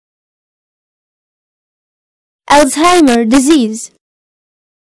Alzheimer disease.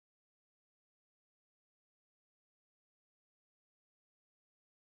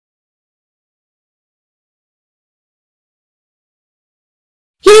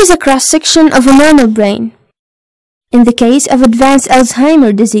 Here is a cross-section of a normal brain. In the case of advanced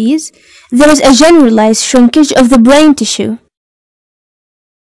Alzheimer disease, there is a generalized shrinkage of the brain tissue.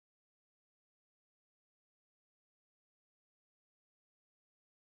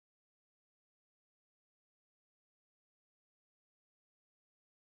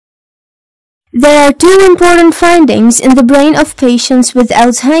 There are two important findings in the brain of patients with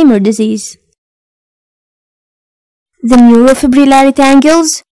Alzheimer disease. The neurofibrillary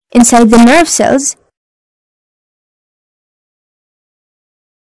tangles inside the nerve cells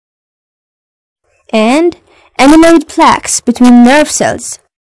and amyloid plaques between nerve cells.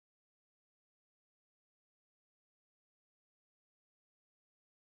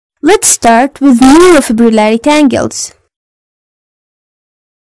 Let's start with neurofibrillary tangles.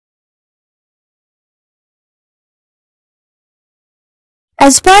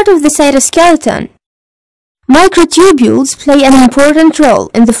 As part of the cytoskeleton, microtubules play an important role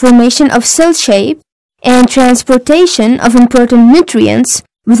in the formation of cell shape and transportation of important nutrients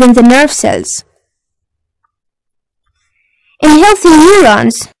within the nerve cells. In healthy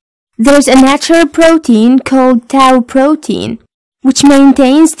neurons, there is a natural protein called tau protein, which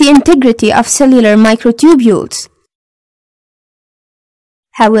maintains the integrity of cellular microtubules.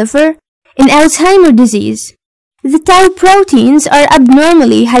 However, in Alzheimer disease, the tau proteins are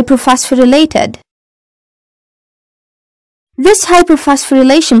abnormally hyperphosphorylated. This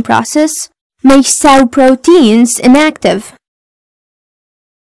hyperphosphorylation process makes tau proteins inactive.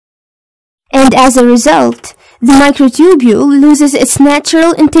 And as a result, the microtubule loses its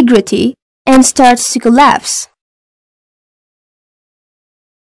natural integrity and starts to collapse.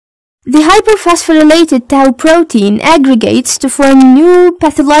 The hyperphosphorylated tau protein aggregates to form new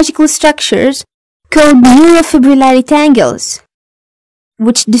pathological structures called neurofibrillary tangles,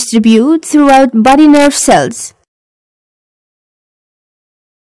 which distribute throughout body nerve cells.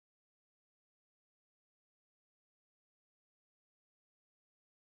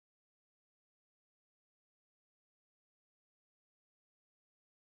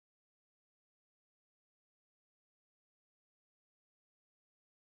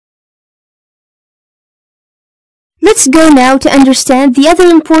 Let's go now to understand the other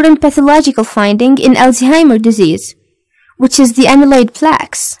important pathological finding in Alzheimer disease, which is the amyloid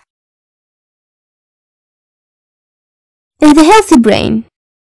plaques. In the healthy brain,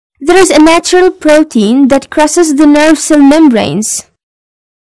 there is a natural protein that crosses the nerve cell membranes.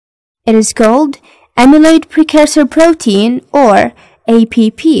 It is called amyloid precursor protein, or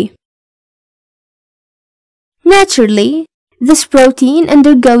APP. Naturally, this protein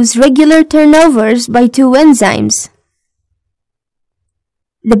undergoes regular turnovers by two enzymes.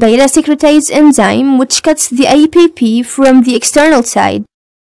 The beta secretase enzyme, which cuts the APP from the external side,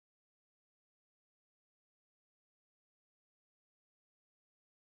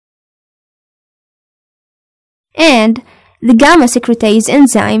 and the gamma secretase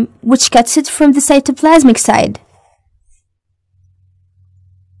enzyme, which cuts it from the cytoplasmic side.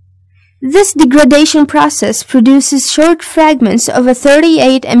 This degradation process produces short fragments of a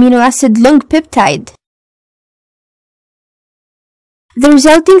 38 amino acid long peptide. The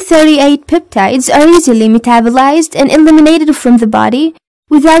resulting 38 peptides are easily metabolized and eliminated from the body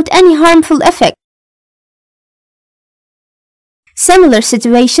without any harmful effect. Similar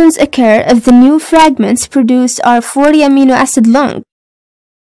situations occur if the new fragments produced are 40 amino acid long.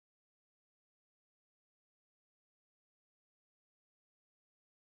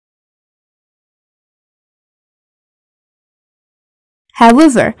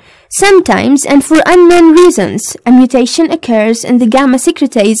 However, sometimes and for unknown reasons, a mutation occurs in the gamma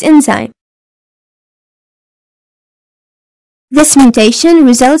secretase enzyme. This mutation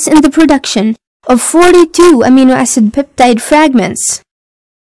results in the production of 42 amino acid peptide fragments.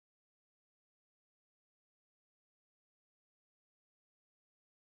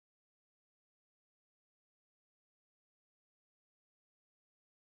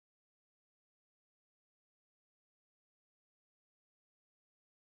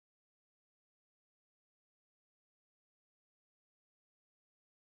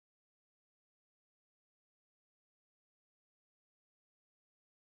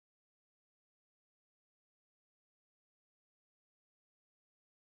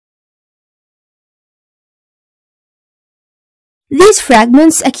 These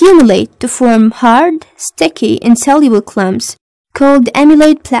fragments accumulate to form hard, sticky, insoluble clumps called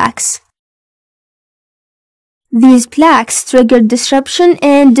amyloid plaques. These plaques trigger disruption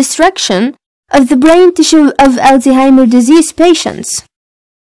and destruction of the brain tissue of Alzheimer disease patients.